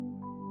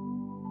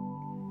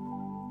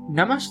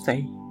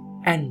Namaste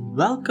and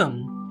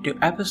welcome to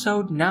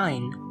episode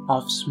 9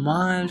 of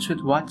Smiles with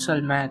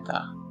Vatsal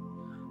Mehta.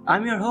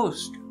 I'm your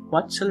host,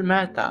 Vatsal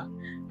Mehta,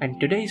 and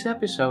today's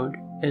episode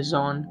is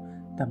on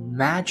the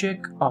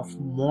magic of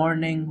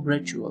morning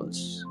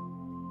rituals.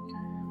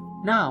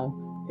 Now,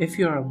 if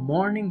you're a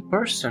morning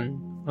person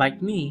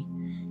like me,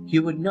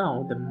 you would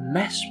know the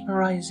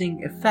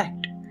mesmerizing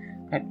effect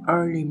that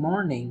early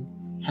morning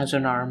has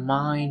on our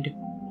mind,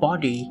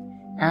 body,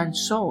 and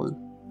soul.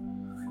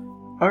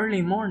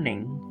 Early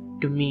morning,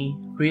 to me,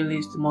 really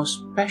is the most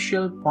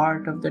special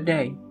part of the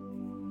day.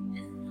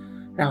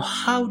 Now,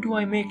 how do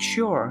I make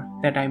sure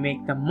that I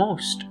make the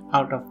most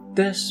out of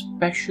this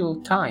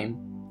special time?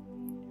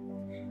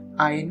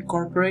 I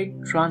incorporate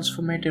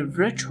transformative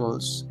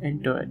rituals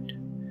into it.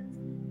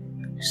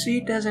 See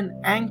it as an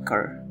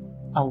anchor,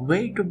 a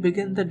way to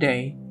begin the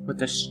day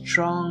with a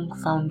strong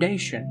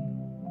foundation.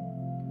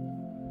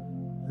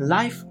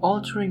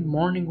 Life-altering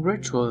morning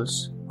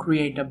rituals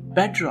create a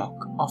bedrock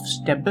of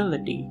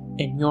stability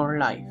in your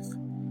life,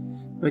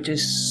 which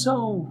is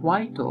so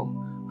vital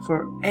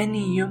for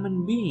any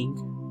human being.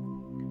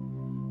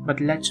 But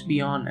let's be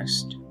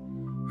honest,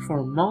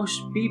 for most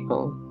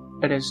people,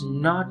 it is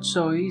not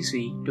so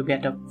easy to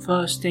get up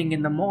first thing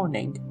in the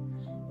morning,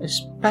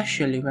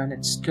 especially when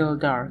it's still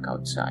dark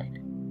outside.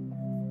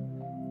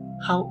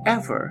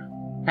 However,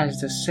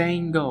 as the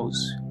saying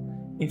goes,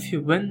 if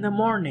you win the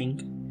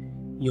morning,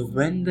 you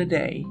win the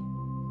day.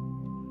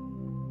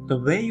 The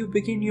way you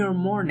begin your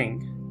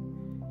morning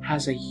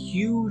has a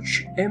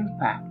huge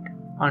impact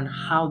on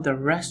how the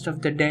rest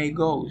of the day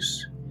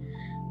goes,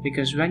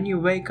 because when you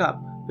wake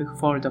up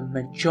before the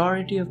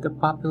majority of the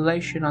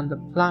population on the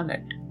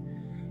planet,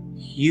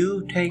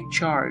 you take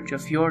charge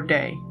of your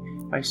day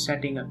by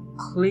setting a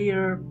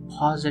clear,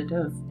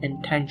 positive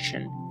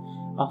intention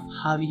of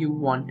how you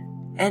want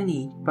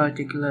any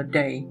particular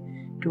day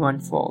to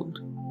unfold.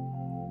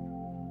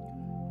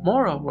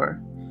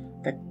 Moreover,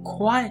 the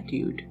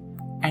quietude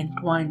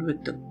entwined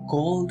with the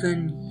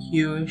golden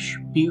hueish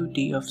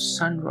beauty of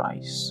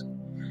sunrise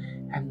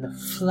and the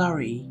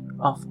flurry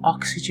of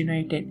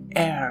oxygenated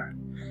air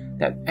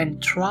that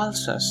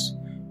enthralls us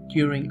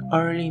during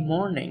early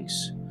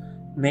mornings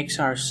makes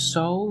our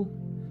soul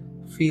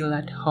feel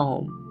at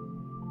home.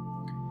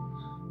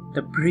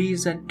 The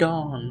breeze at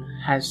dawn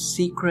has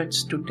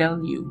secrets to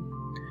tell you.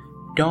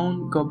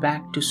 Don't go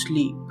back to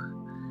sleep,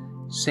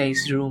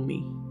 says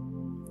Rumi.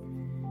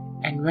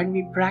 And when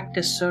we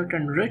practice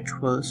certain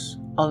rituals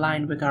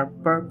aligned with our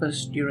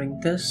purpose during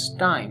this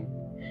time,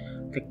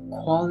 the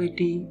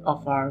quality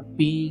of our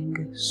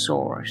being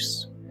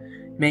soars,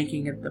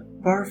 making it the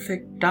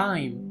perfect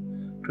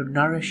time to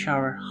nourish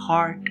our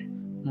heart,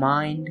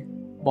 mind,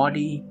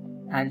 body,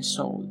 and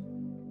soul.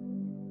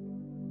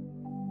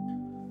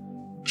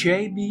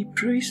 J.B.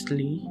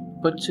 Priestley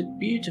puts it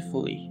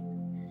beautifully.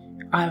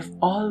 I have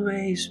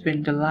always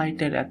been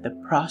delighted at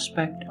the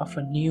prospect of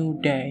a new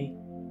day,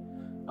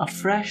 a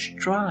fresh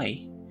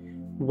try,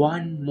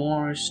 one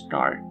more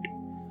start,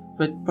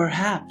 with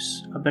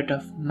perhaps a bit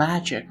of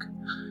magic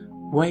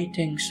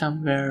waiting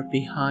somewhere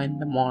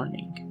behind the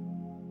morning.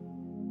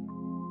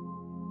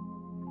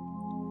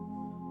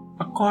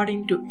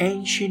 According to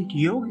ancient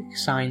yogic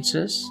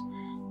sciences,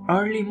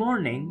 early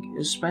morning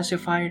is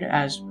specified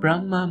as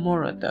Brahma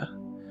Muhurta.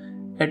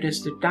 It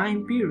is the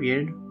time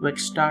period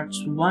which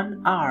starts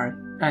 1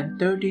 hour and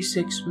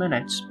 36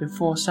 minutes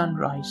before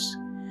sunrise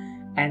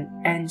and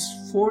ends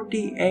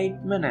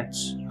 48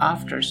 minutes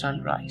after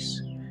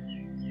sunrise.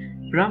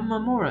 Brahma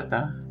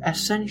Muhurta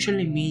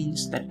essentially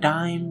means the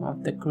time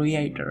of the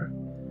Creator.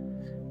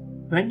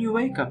 When you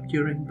wake up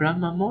during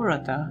Brahma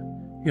Muhurta,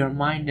 your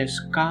mind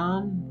is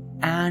calm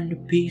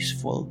and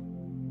peaceful.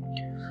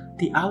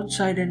 The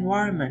outside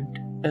environment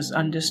is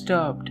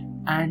undisturbed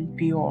and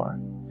pure.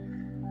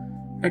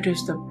 It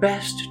is the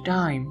best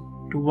time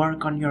to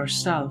work on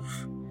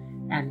yourself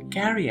and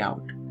carry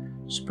out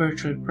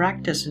spiritual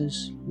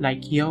practices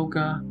like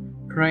yoga,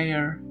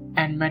 prayer,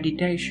 and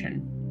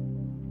meditation.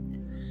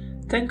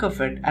 Think of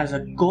it as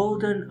a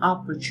golden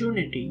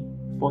opportunity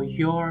for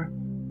your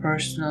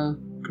personal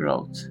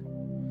growth.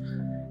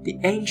 The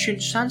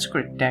ancient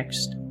Sanskrit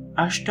text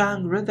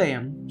Ashtanga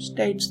Hridayam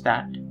states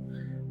that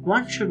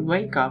one should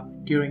wake up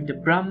during the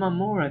Brahma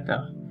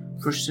Muhurta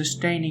for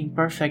sustaining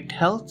perfect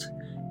health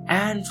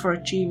and for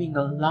achieving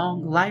a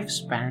long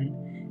lifespan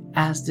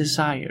as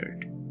desired.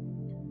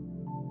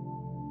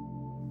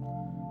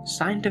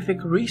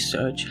 Scientific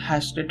research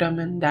has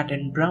determined that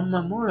in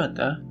Brahma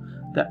Muhurta,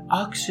 the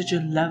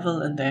oxygen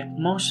level in the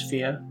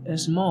atmosphere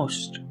is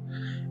most,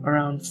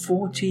 around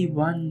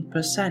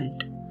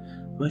 41%,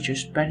 which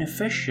is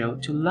beneficial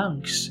to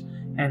lungs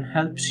and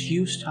helps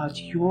you start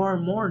your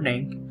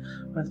morning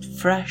with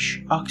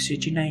fresh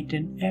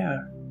oxygenated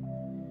air.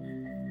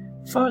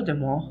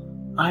 Furthermore,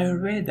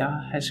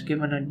 Ayurveda has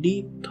given a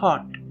deep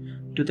thought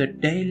to the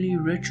daily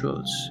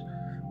rituals,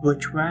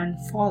 which when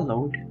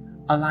followed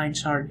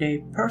aligns our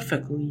day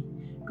perfectly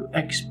to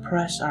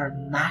express our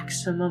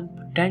maximum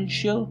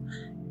potential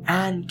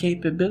and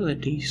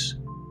capabilities.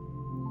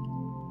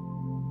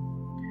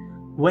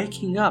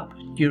 Waking up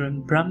during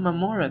Brahma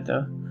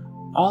Muhurta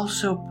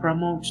also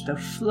promotes the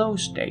flow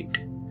state,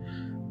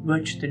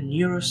 which the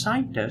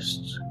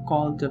neuroscientists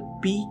call the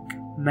peak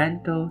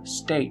mental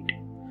state,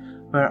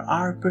 where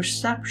our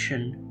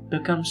perception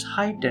becomes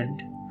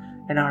heightened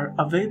and our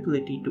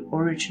availability to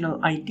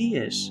original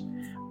ideas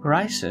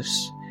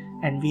rises,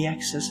 and we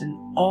access an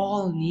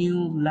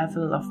all-new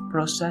level of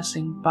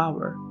processing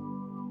power.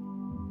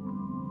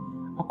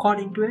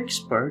 According to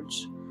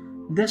experts,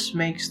 this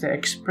makes the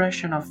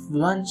expression of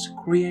one's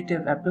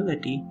creative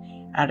ability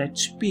at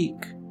its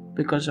peak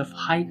because of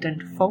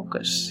heightened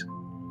focus.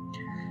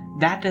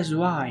 That is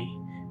why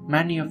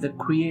many of the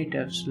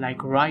creatives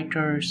like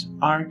writers,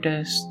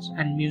 artists,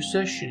 and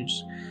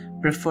musicians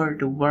prefer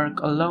to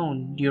work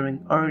alone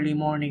during early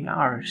morning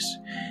hours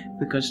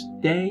because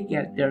they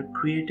get their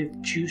creative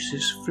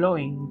juices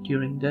flowing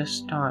during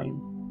this time.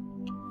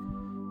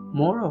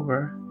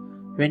 Moreover,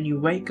 when you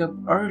wake up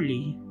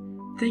early,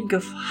 think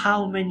of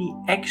how many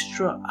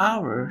extra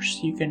hours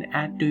you can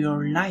add to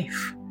your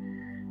life.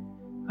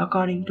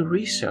 According to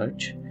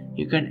research,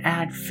 you can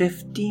add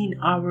 15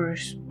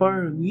 hours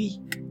per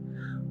week,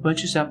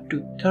 which is up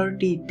to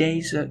 30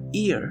 days a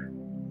year.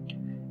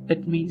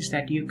 It means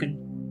that you can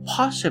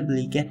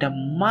possibly get a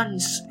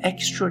month's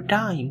extra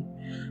time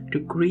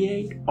to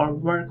create or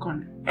work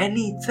on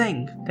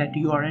anything that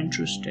you are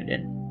interested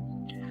in.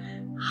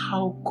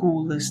 How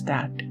cool is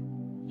that?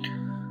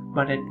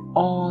 But it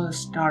all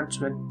starts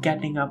with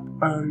getting up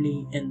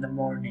early in the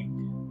morning.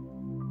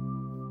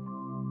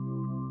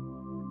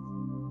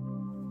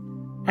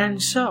 And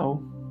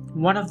so,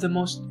 one of the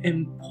most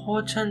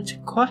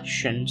important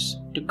questions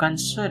to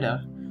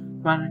consider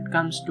when it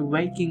comes to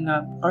waking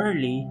up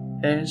early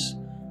is,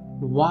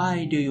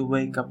 why do you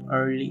wake up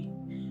early?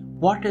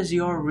 What is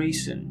your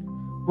reason?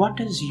 What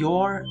is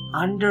your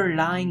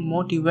underlying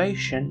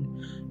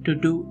motivation to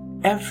do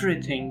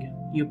everything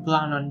you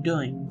plan on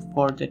doing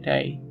for the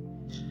day?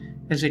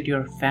 Is it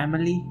your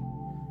family?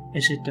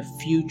 Is it the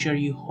future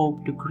you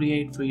hope to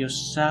create for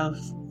yourself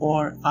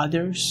or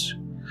others?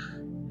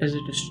 Is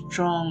it a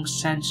strong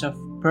sense of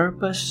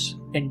purpose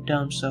in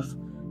terms of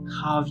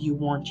how you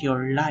want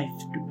your life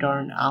to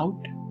turn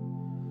out?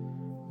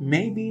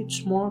 Maybe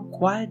it's more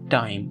quiet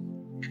time.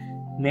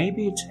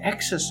 Maybe it's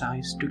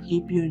exercise to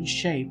keep you in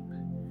shape.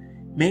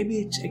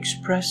 Maybe it's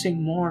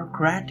expressing more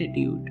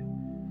gratitude.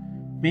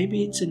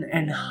 Maybe it's an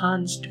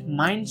enhanced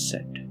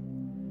mindset.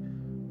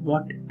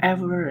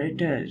 Whatever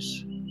it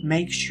is,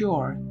 make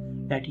sure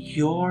that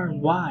your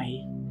why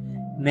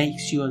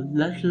makes you a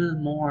little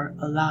more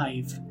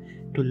alive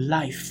to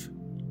life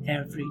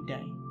every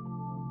day.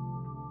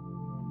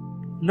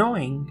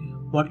 Knowing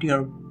what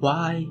your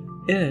why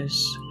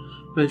is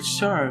will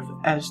serve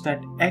as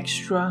that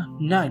extra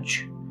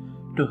nudge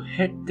to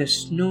hit the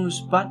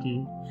snooze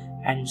button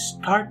and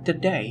start the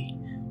day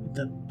with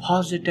a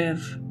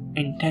positive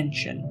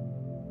intention.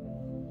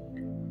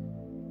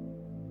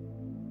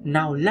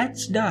 Now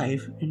let's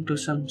dive into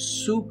some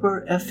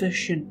super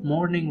efficient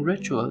morning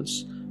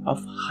rituals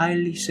of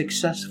highly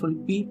successful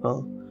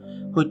people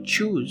who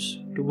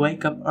choose to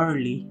wake up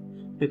early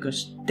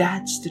because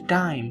that's the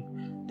time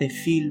they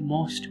feel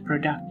most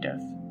productive.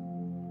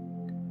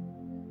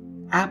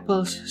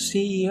 Apple's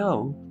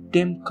CEO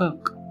Tim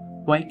Cook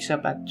wakes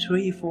up at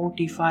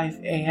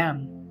 3:45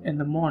 a.m. in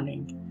the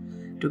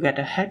morning to get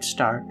a head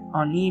start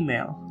on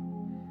email.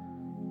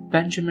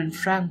 Benjamin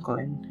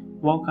Franklin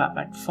woke up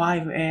at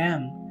 5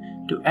 a.m.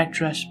 to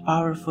address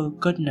powerful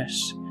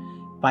goodness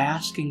by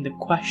asking the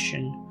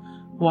question,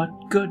 "What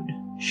good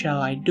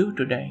shall I do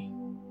today?"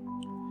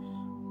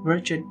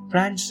 Richard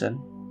Branson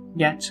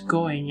gets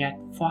going at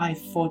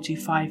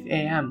 5:45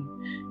 a.m.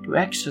 to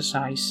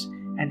exercise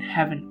and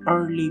have an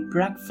early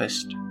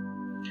breakfast.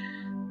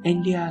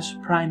 India's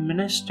Prime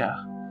Minister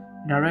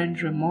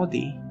Narendra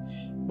Modi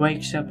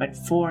wakes up at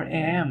 4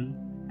 a.m.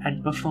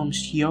 and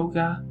performs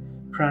yoga,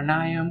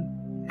 pranayam,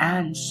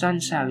 and sun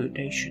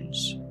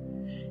salutations.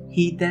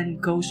 He then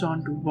goes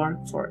on to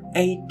work for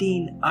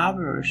 18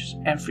 hours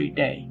every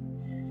day.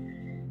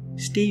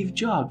 Steve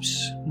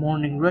Jobs'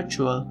 morning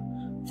ritual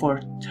for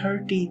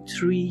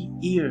 33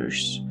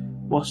 years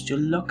was to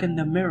look in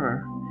the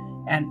mirror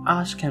and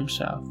ask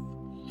himself,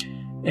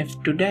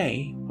 if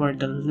today were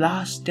the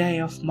last day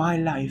of my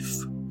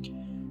life,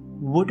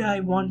 would I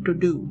want to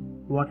do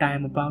what I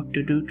am about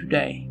to do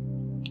today?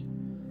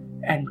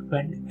 And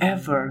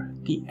whenever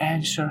the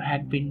answer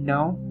had been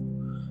no,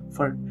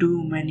 for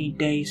too many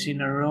days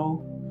in a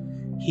row,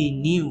 he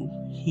knew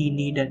he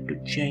needed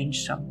to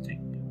change something.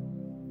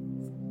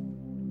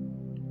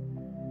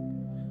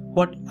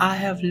 What I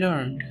have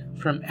learned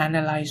from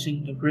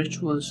analyzing the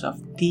rituals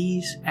of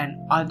these and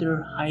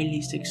other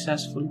highly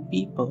successful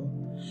people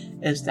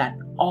is that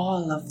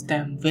all of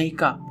them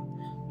wake up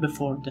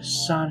before the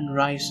sun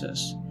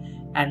rises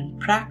and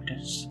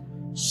practice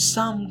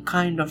some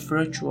kind of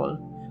ritual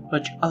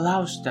which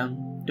allows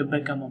them to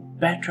become a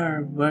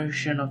better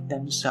version of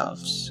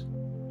themselves.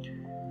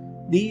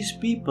 These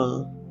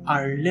people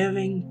are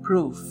living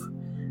proof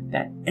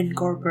that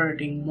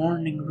incorporating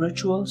morning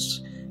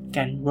rituals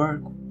can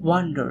work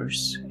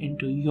wonders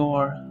into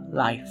your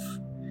life.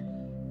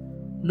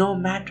 No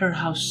matter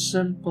how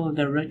simple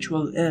the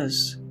ritual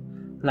is,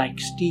 like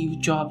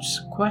Steve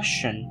Jobs'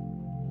 question,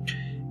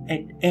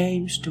 it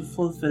aims to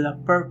fulfill a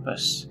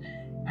purpose,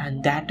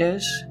 and that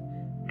is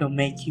to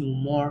make you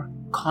more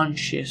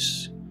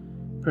conscious,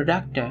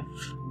 productive,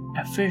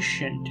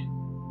 efficient,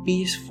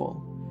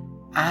 peaceful,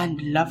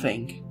 and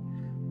loving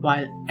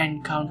while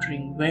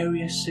encountering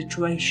various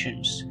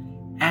situations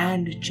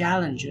and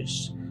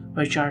challenges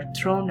which are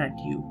thrown at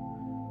you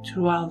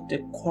throughout the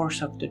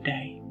course of the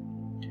day.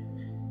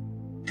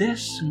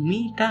 This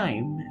me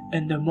time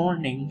in the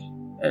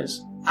morning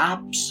is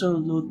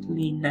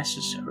absolutely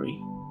necessary.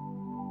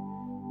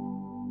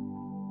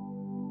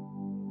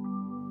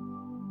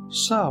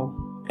 So,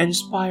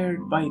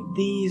 inspired by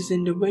these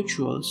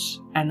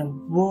individuals and a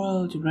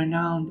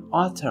world-renowned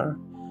author,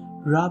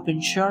 Robin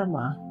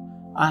Sharma,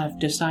 I have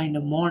designed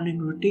a morning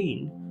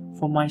routine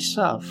for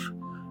myself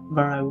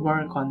where I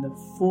work on the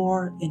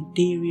 4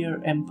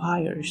 interior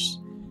empires,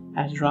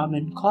 as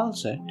Robin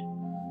calls it: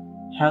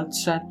 health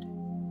set,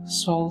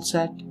 soul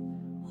set,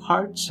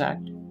 heart set,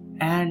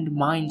 and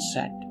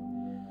mindset,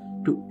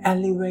 to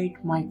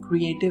elevate my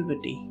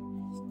creativity,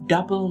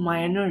 double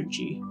my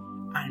energy,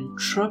 and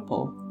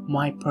triple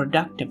my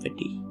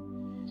productivity.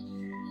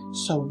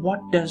 So what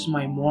does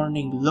my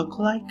morning look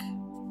like?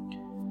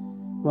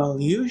 Well,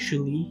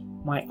 usually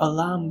my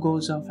alarm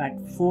goes off at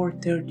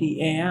 4:30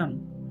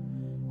 a.m.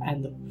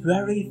 and the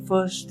very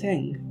first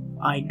thing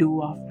I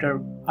do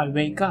after I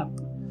wake up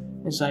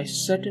is I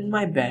sit in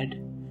my bed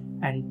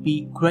and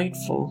be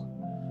grateful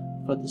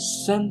for the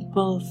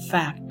simple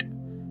fact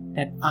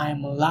that I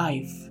am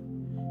alive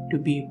to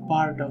be a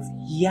part of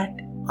yet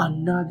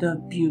another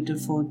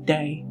beautiful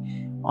day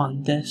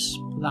on this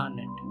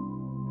planet.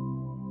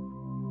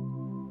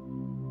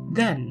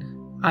 Then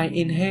I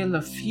inhale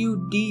a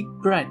few deep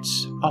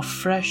breaths of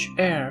fresh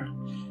air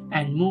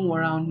and move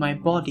around my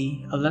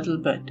body a little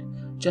bit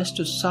just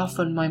to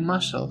soften my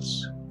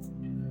muscles.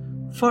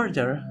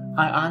 Further,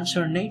 I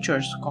answer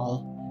nature's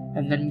call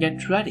and then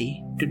get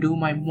ready to do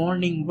my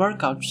morning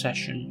workout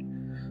session,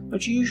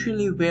 which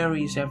usually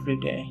varies every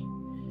day.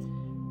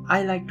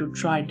 I like to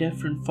try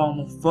different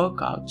forms of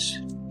workouts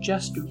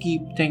just to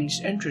keep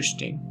things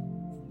interesting.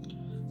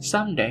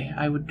 Someday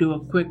I would do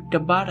a quick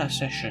Tabata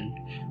session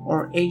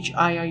or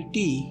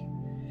HIIT.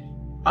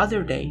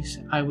 Other days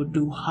I would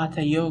do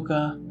Hatha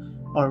Yoga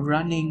or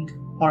running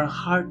or a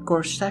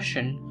hardcore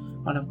session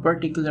on a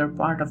particular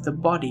part of the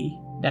body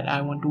that I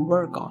want to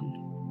work on.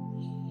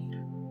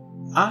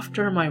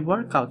 After my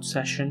workout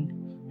session,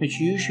 which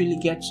usually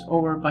gets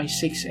over by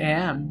 6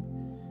 a.m.,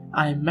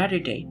 I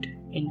meditate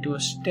into a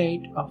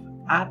state of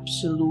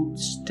absolute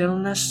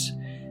stillness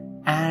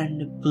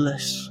and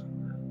bliss.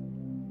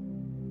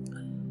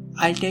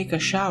 I take a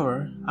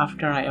shower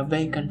after I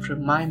awaken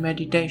from my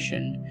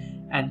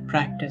meditation and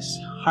practice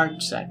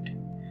heart set,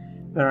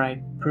 where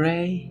I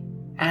pray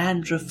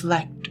and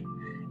reflect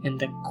in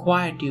the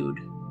quietude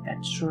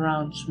that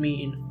surrounds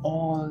me in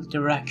all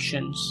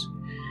directions,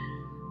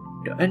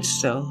 to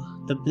instill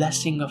the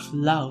blessing of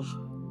love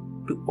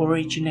to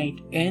originate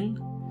in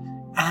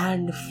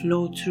and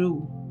flow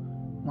through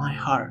my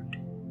heart.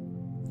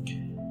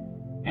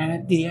 And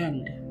at the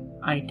end,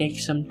 I take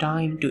some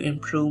time to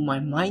improve my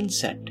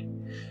mindset,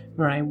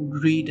 where I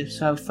would read a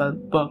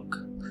self-help book,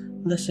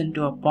 listen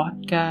to a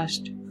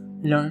podcast,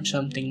 learn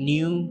something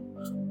new,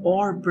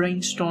 or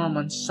brainstorm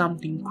on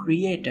something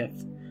creative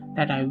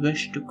that I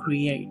wish to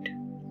create.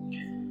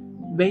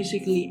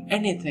 Basically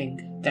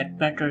anything that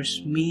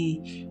betters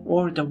me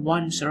or the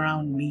ones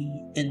around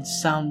me in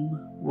some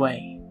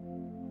way.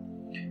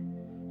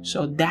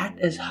 So that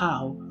is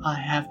how I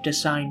have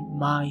designed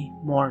my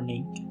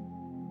morning.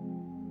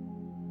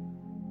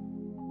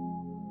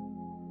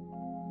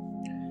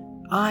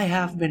 I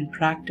have been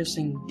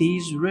practicing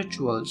these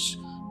rituals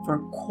for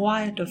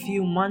quite a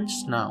few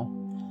months now,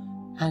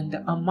 and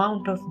the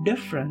amount of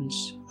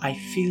difference I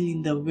feel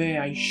in the way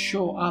I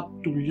show up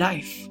to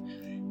life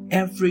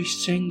every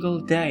single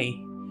day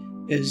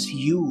is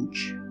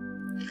huge.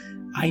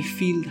 I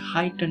feel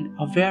heightened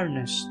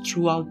awareness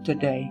throughout the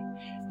day.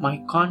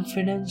 My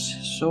confidence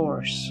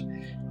soars.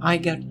 I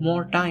get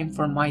more time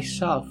for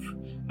myself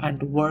and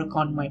to work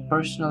on my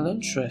personal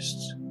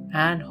interests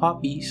and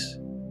hobbies.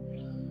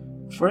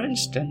 For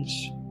instance,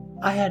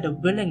 I had a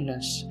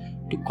willingness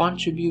to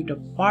contribute a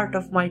part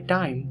of my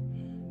time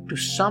to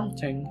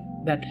something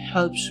that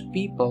helps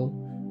people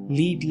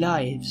lead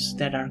lives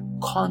that are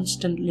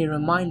constantly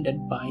reminded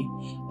by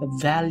the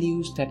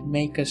values that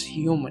make us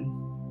human.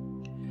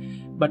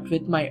 But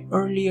with my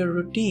earlier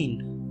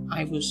routine,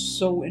 I was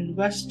so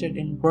invested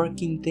in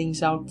working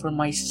things out for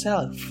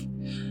myself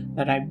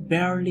that I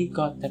barely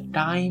got the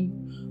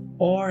time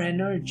or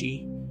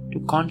energy to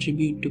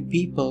contribute to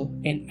people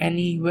in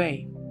any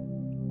way.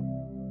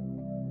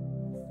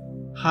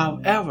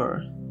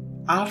 However,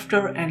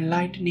 after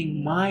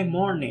enlightening my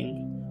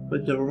morning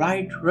with the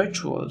right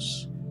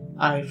rituals,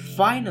 I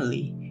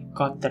finally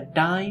got the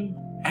time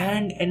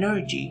and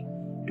energy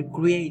to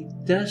create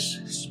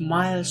this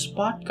Smiles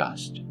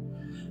podcast,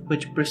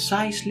 which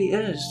precisely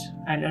is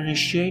an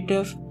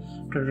initiative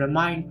to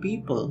remind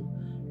people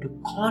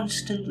to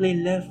constantly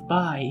live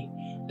by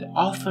the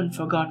often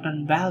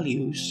forgotten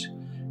values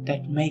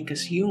that make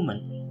us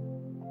human.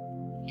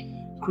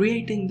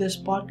 Creating this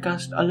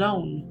podcast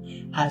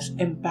alone has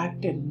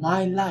impacted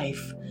my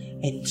life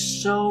in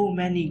so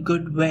many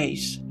good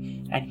ways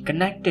and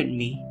connected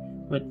me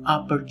with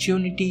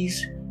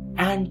opportunities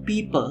and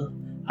people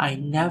I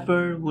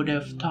never would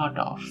have thought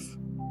of.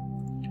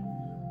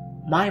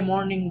 My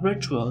morning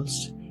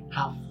rituals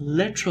have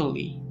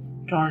literally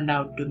turned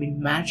out to be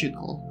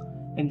magical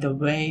in the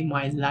way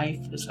my life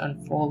is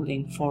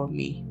unfolding for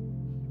me.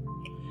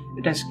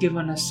 It has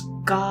given a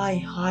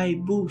sky-high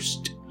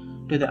boost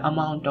to the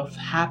amount of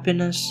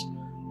happiness,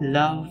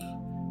 love,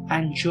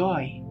 and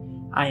joy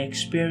I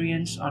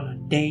experience on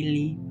a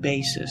daily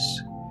basis.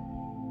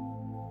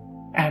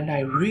 And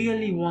I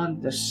really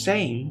want the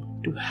same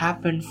to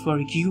happen for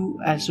you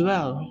as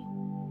well.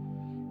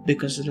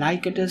 Because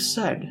like it is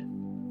said,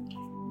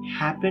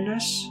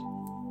 happiness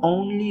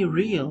only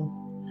real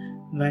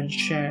when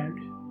shared.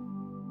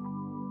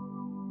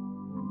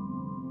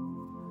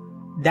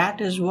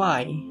 That is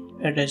why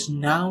it is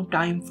now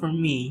time for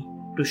me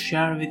to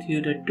share with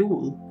you the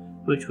tool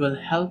which will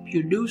help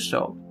you do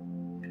so.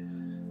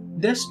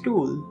 This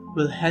tool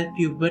will help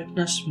you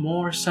witness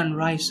more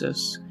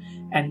sunrises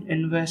and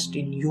invest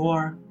in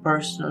your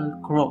personal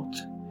growth,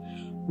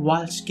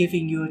 whilst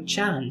giving you a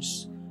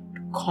chance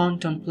to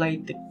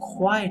contemplate the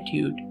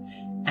quietude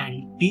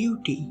and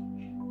beauty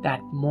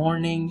that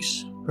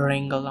mornings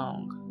bring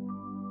along.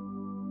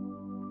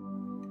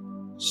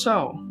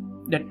 So,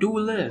 the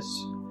tool is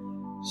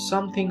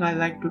something I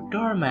like to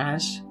term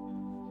as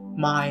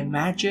my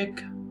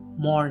magic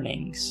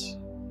mornings.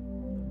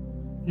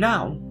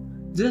 Now,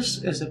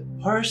 this is a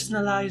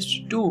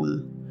personalized tool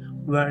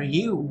where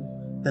you,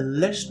 the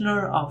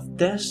listener of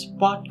this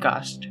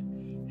podcast,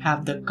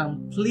 have the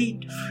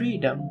complete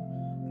freedom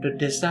to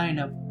design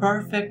a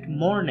perfect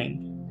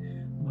morning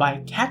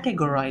by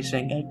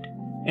categorizing it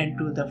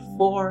into the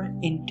 4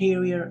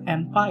 interior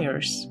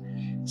empires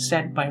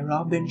set by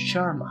Robin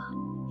Sharma.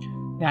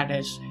 That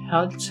is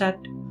health set,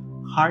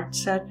 heart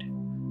set,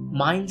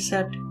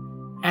 mindset,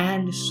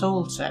 and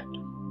soul set.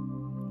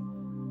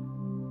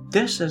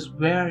 This is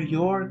where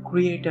your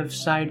creative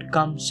side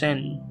comes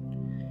in,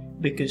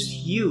 because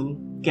you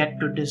get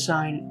to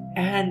design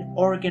and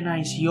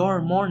organize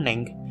your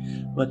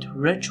morning with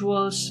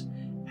rituals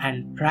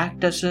and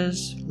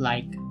practices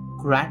like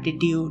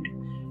gratitude,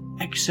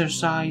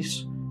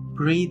 exercise,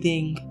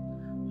 breathing,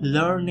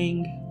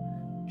 learning,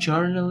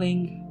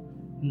 journaling,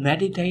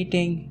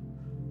 meditating,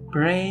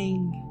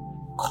 praying,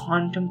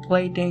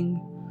 contemplating,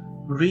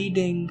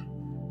 reading,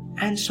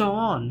 and so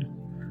on,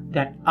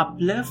 that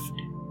uplift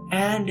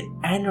and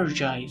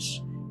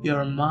energize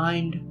your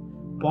mind,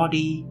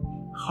 body,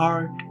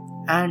 heart,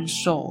 and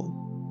soul.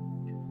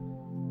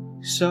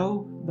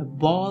 So, the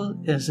ball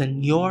is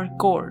in your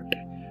court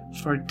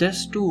for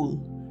this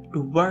tool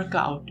to work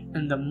out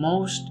in the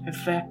most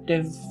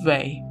effective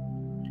way.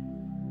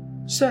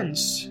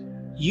 Since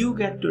you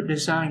get to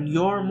design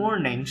your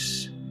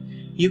mornings,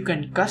 you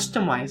can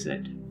customize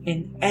it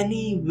in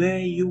any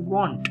way you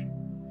want.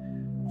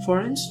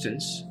 For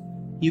instance,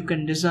 you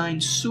can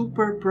design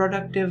super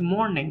productive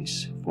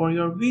mornings for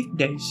your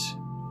weekdays,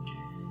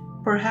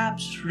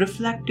 perhaps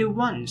reflective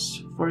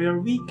ones for your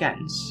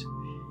weekends,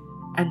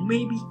 and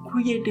maybe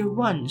creative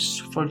ones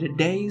for the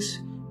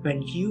days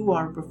when you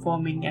are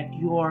performing at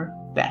your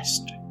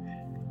best.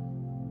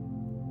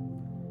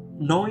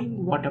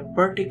 Knowing what a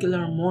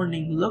particular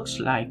morning looks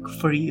like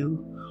for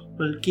you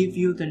will give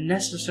you the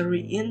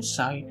necessary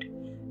insight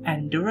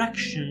and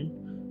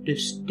direction to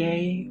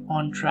stay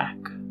on track.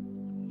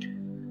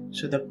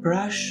 So the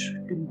brush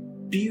to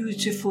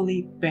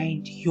beautifully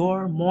paint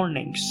your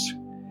mornings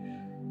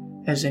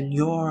is in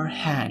your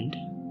hand.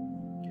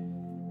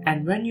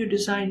 And when you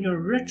design your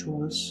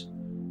rituals,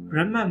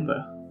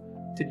 remember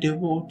to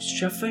devote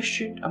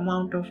sufficient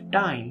amount of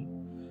time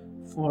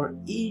for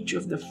each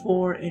of the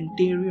 4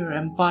 interior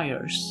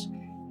empires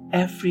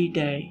every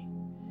day,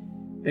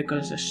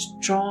 because a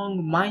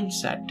strong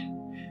mindset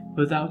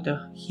without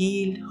a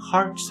healed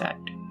heart set,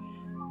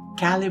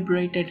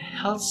 calibrated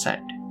health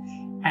set,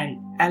 and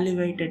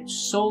elevated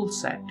soul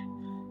set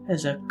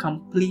is a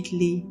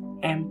completely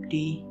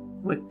empty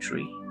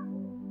victory.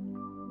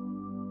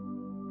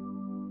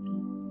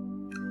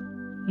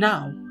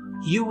 Now,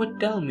 you would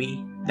tell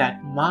me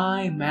that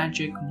my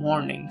magic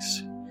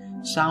mornings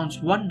sounds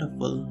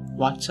wonderful,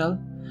 Watsal,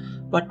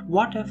 but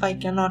what if I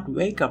cannot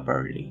wake up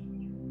early?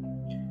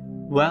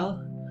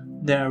 Well,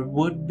 there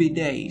would be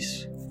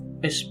days,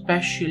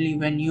 especially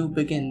when you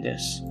begin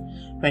this,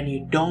 when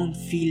you don't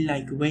feel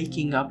like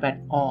waking up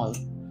at all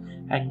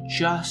and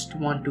just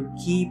want to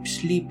keep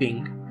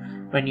sleeping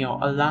when your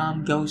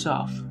alarm goes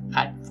off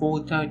at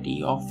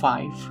 4:30 or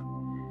 5.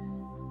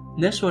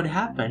 This would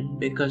happen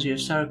because your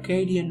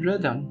circadian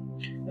rhythm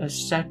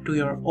is set to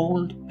your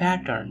old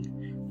pattern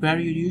where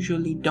you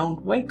usually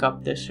don't wake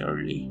up this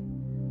early.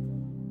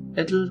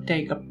 It'll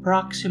take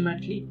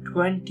approximately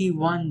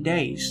 21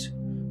 days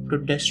to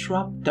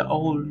disrupt the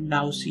old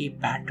lousy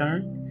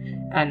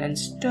pattern and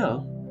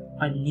instill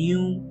a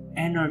new,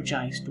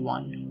 energized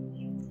one.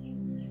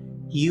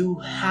 You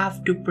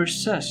have to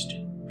persist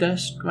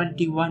this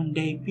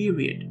 21-day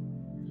period.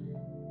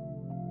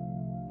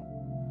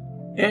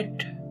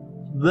 It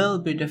will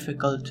be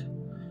difficult,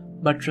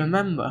 but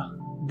remember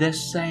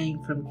this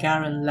saying from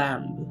Karen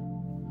Lamb.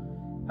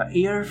 A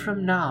year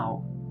from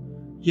now,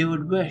 you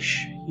would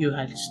wish you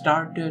had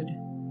started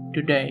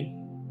today.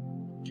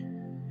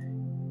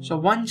 So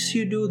once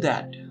you do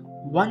that,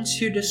 once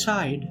you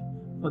decide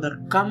for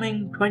the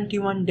coming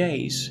 21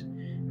 days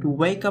to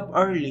wake up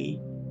early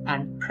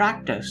and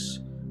practice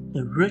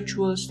the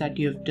rituals that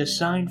you've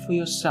designed for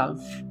yourself,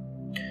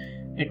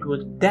 it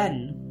would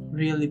then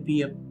really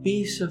be a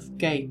piece of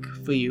cake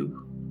for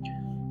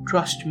you.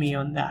 Trust me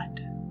on that.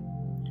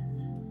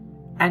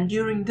 And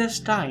during this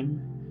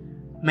time,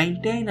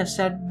 maintain a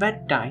set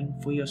bedtime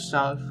for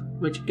yourself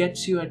which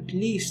gets you at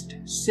least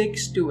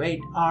 6 to 8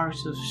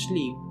 hours of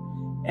sleep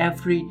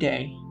every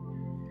day,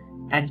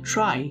 and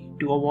try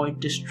to avoid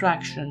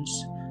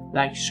distractions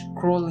like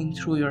scrolling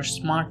through your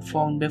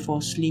smartphone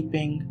before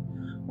sleeping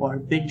or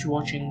binge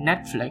watching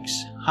Netflix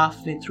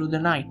halfway through the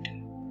night.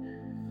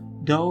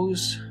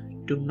 Those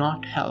do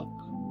not help.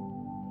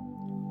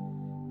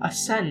 A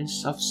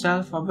sense of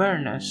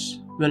self-awareness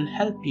will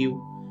help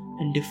you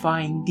in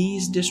defying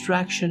these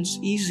distractions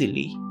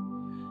easily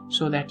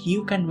so that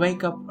you can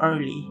wake up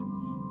early,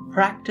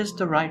 practice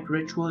the right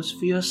rituals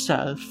for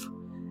yourself,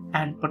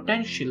 and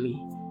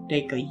potentially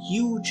take a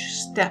huge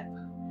step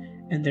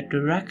in the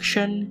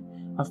direction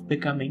of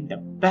becoming the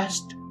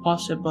best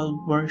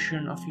possible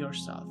version of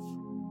yourself.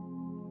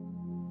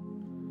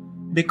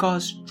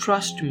 Because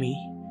trust me,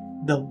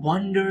 the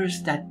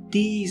wonders that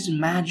these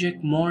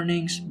magic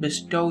mornings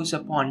bestows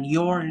upon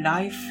your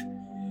life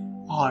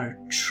are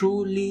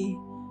truly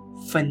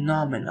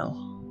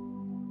phenomenal.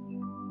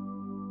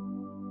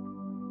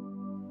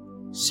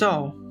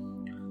 So,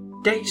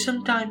 take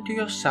some time to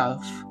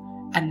yourself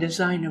and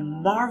design a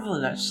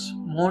marvelous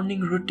morning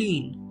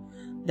routine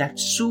that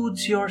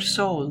soothes your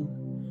soul,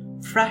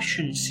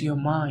 freshens your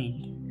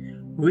mind,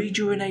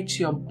 rejuvenates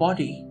your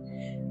body,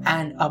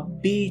 and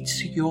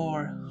upbeats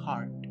your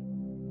heart.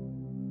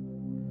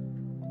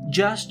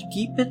 Just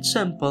keep it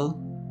simple,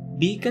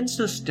 be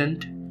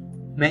consistent,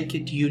 make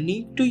it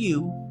unique to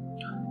you,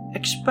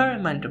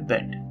 experiment a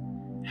bit,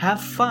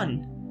 have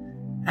fun,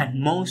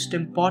 and most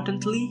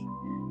importantly,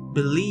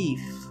 believe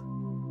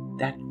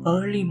that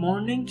early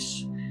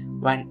mornings,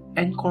 when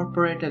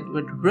incorporated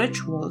with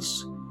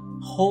rituals,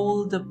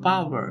 hold the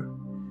power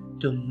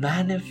to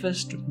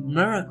manifest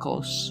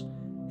miracles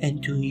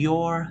into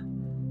your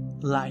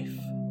life.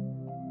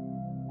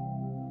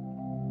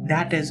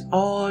 That is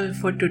all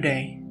for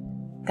today.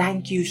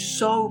 Thank you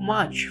so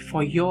much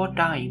for your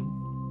time.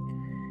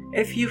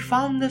 If you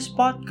found this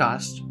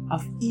podcast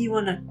of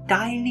even a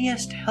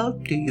tiniest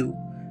help to you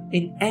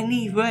in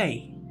any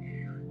way,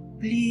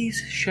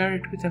 please share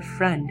it with a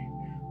friend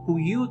who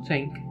you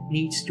think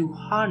needs to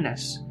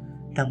harness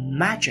the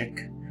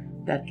magic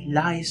that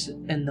lies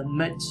in the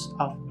midst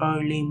of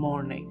early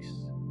mornings.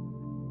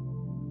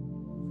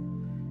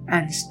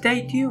 And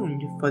stay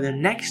tuned for the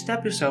next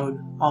episode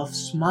of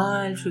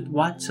Smiles with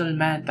Vatsal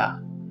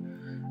Mehta.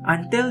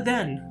 Until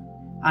then,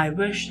 I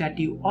wish that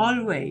you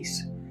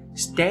always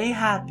stay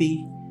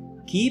happy,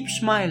 keep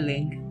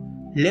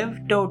smiling, live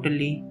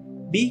totally,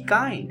 be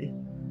kind,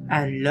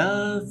 and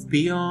love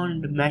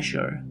beyond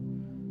measure.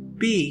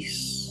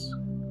 Peace.